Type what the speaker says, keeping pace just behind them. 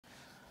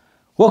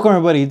Welcome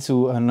everybody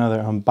to another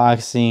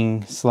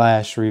unboxing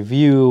slash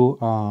review,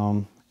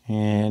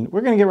 and we're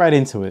gonna get right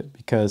into it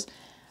because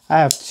I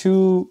have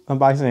two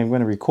unboxings I'm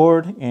gonna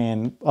record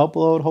and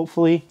upload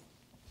hopefully.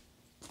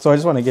 So I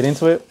just want to get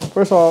into it.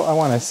 First of all, I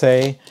want to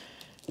say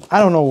I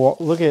don't know,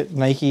 look at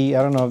Nike.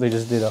 I don't know if they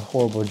just did a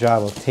horrible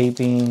job of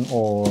taping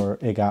or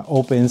it got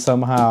open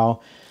somehow,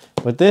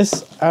 but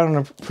this I don't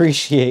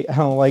appreciate. I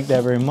don't like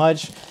that very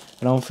much.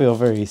 I don't feel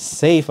very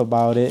safe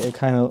about it.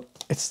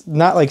 It's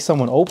not like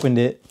someone opened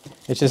it.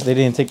 It's just they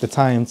didn't take the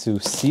time to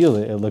seal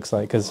it, it looks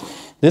like, because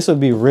this would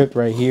be ripped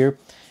right here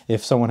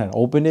if someone had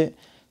opened it.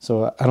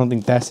 So I don't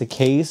think that's the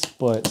case,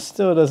 but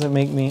still doesn't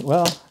make me,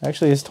 well,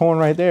 actually it's torn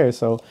right there.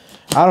 So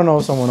I don't know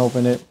if someone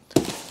opened it.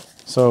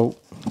 So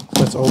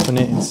let's open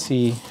it and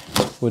see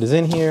what is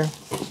in here.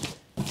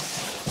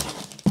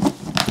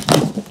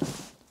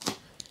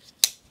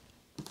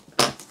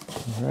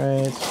 All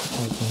right,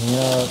 opening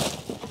up.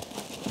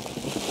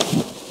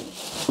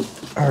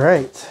 All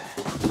right.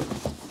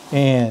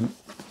 And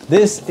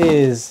this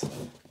is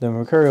the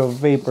Mercurial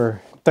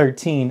Vapor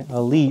 13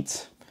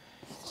 Elite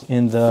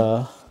in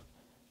the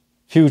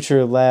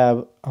Future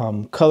Lab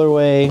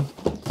colorway.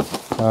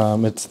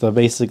 It's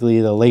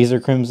basically the laser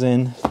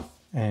crimson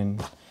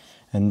and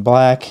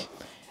black.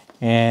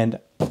 And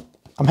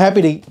I'm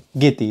happy to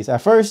get these.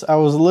 At first, I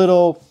was a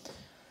little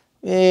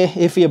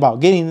iffy about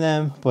getting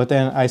them, but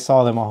then I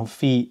saw them on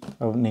feet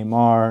of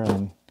Neymar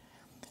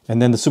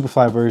and then the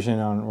Superfly version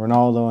on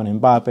Ronaldo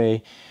and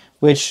Mbappe,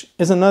 which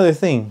is another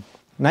thing.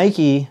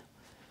 Nike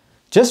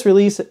just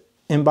released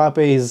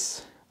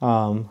Mbappe's,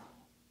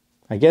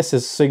 I guess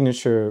his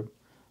signature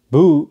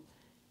boot,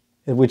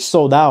 which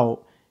sold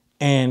out,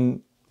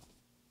 and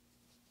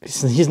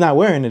he's not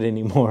wearing it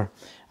anymore.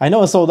 I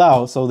know it's sold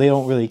out, so they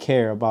don't really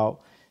care about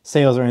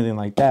sales or anything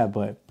like that,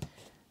 but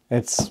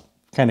it's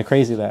kind of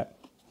crazy that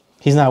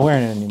he's not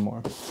wearing it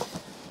anymore.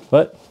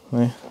 But,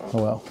 oh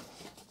well.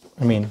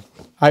 I mean,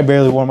 I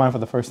barely wore mine for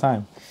the first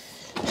time.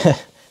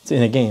 It's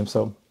in a game,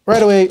 so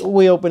right away,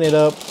 we open it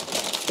up.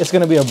 It's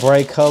going to be a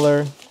bright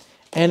color.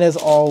 And as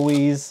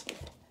always,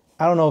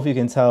 I don't know if you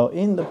can tell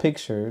in the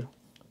picture,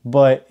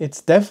 but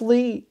it's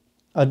definitely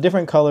a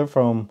different color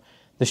from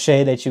the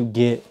shade that you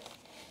get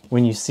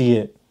when you see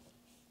it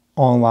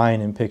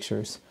online in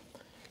pictures.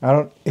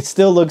 It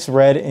still looks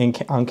red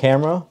on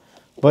camera,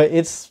 but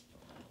it's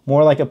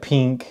more like a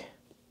pink.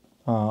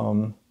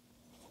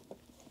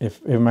 It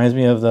reminds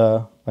me of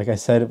like I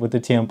said, with the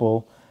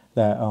Tiempo,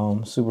 that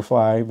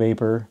Superfly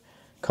Vapor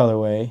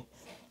colorway.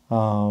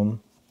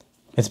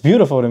 It's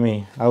beautiful to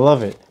me. I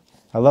love it.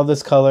 I love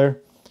this color.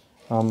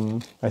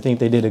 I think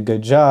they did a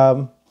good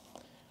job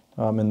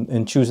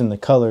in choosing the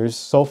colors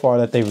so far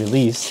that they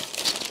released.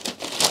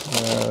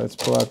 Let's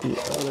pull out the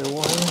other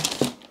one.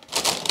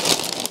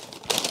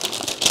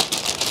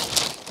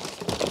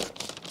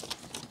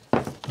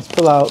 Let's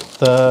pull out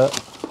the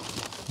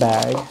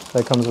bag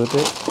that comes with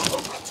it.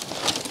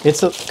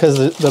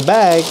 Because the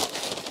bag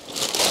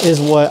is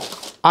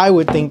what I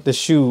would think the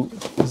shoe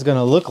is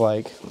gonna look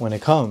like when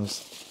it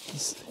comes.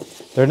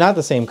 They're not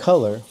the same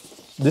color.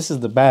 This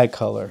is the bag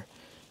color,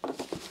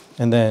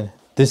 and then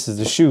this is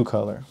the shoe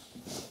color.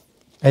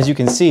 As you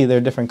can see, they're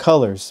different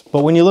colors.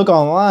 But when you look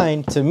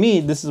online, to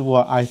me, this is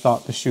what I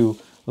thought the shoe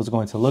was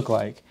going to look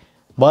like,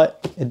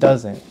 but it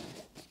doesn't.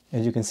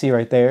 As you can see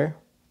right there,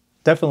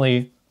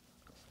 definitely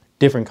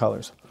different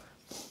colors.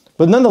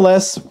 But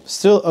nonetheless,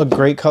 still a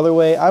great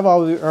colorway. I've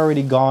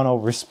already gone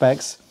over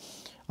specs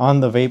on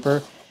the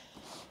Vapor.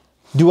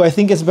 Do I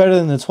think it's better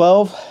than the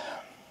 12?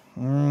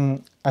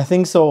 I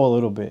think so, a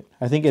little bit.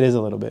 I think it is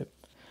a little bit.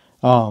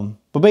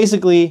 But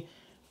basically,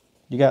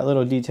 you got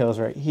little details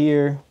right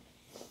here.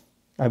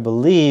 I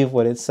believe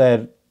what it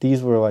said,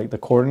 these were like the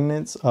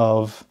coordinates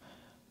of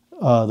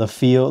the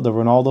field, the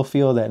Ronaldo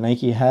field that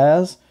Nike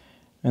has.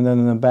 And then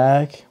in the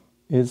back,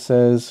 it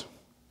says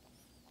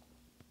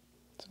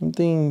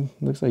something,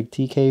 looks like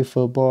TK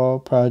Football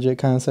Project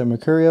Concept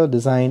Mercurial,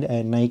 designed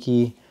at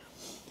Nike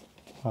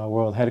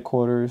World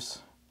Headquarters.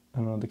 I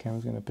don't know if the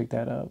camera's going to pick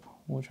that up.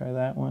 We'll try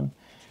that one,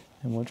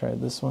 and we'll try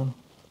this one.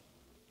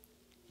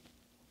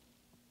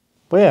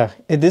 But yeah,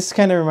 this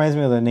kind of reminds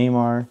me of the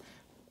Neymar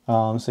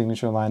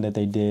signature line that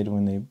they did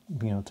when they,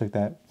 took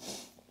that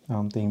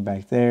thing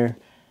back there.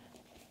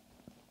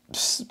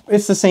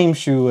 It's the same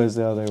shoe as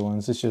the other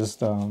ones. It's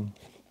just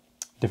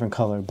different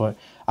color. But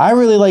I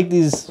really like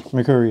these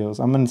Mercurials.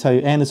 I'm going to tell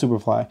you, and the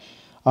Superfly.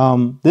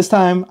 This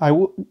time I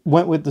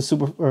went with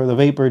the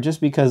Vapor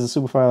just because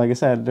the Superfly, like I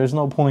said, there's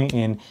no point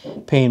in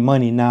paying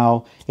money.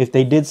 Now, if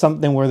they did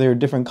something where they're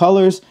different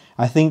colors,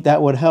 I think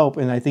that would help,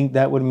 and I think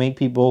that would make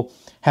people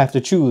have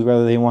to choose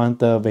whether they want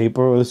the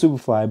Vapor or the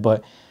Superfly.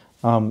 But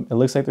it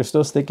looks like they're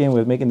still sticking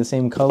with making the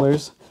same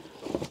colors,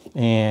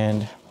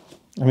 and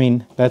I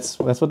mean that's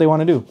what they want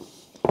to do.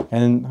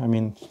 And I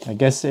mean, I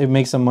guess it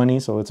makes some money,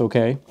 so it's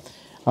okay.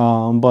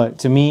 But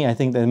to me, I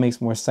think that it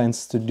makes more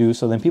sense to do,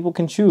 so then people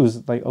can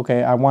choose, like,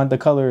 okay, I want the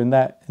color in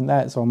that,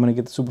 so I'm going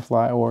to get the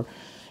Superfly, or,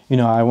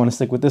 I want to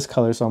stick with this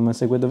color, so I'm going to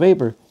stick with the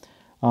Vapor.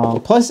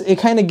 Plus, it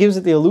kind of gives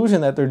it the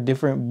illusion that they're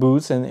different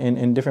boots,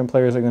 and different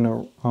players are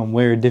gonna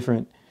wear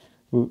different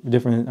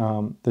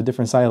the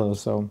different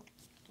silos. So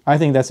I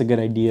think that's a good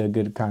idea, a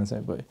good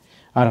concept, but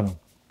I don't know.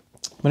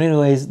 But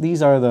anyways,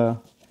 these are the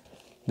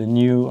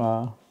new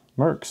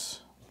Mercs,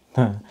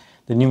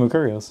 the new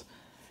Mercurials.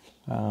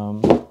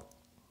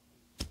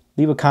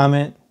 Leave a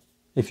comment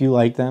if you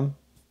like them.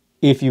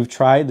 If you've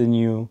tried the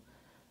new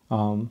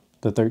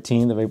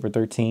the Vapor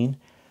 13,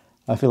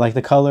 if you like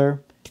the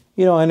color,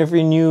 you know, and if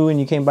you're new and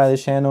you came by the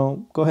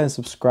channel, go ahead and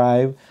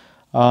subscribe.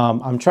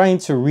 I'm trying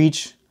to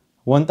reach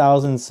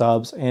 1,000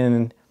 subs,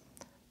 and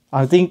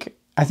I think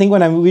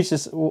when I reach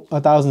this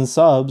 1,000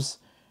 subs,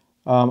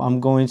 I'm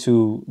going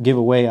to give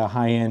away a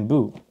high-end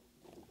boot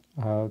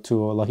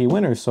to a lucky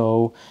winner.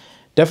 So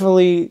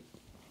definitely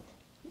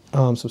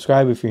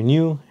subscribe if you're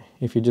new,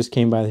 if you just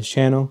came by this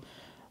channel,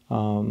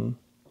 and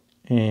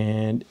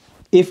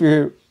if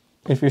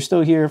you're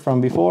still here from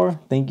before,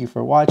 thank you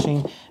for watching,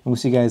 and we'll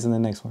see you guys in the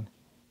next one.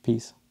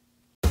 Peace.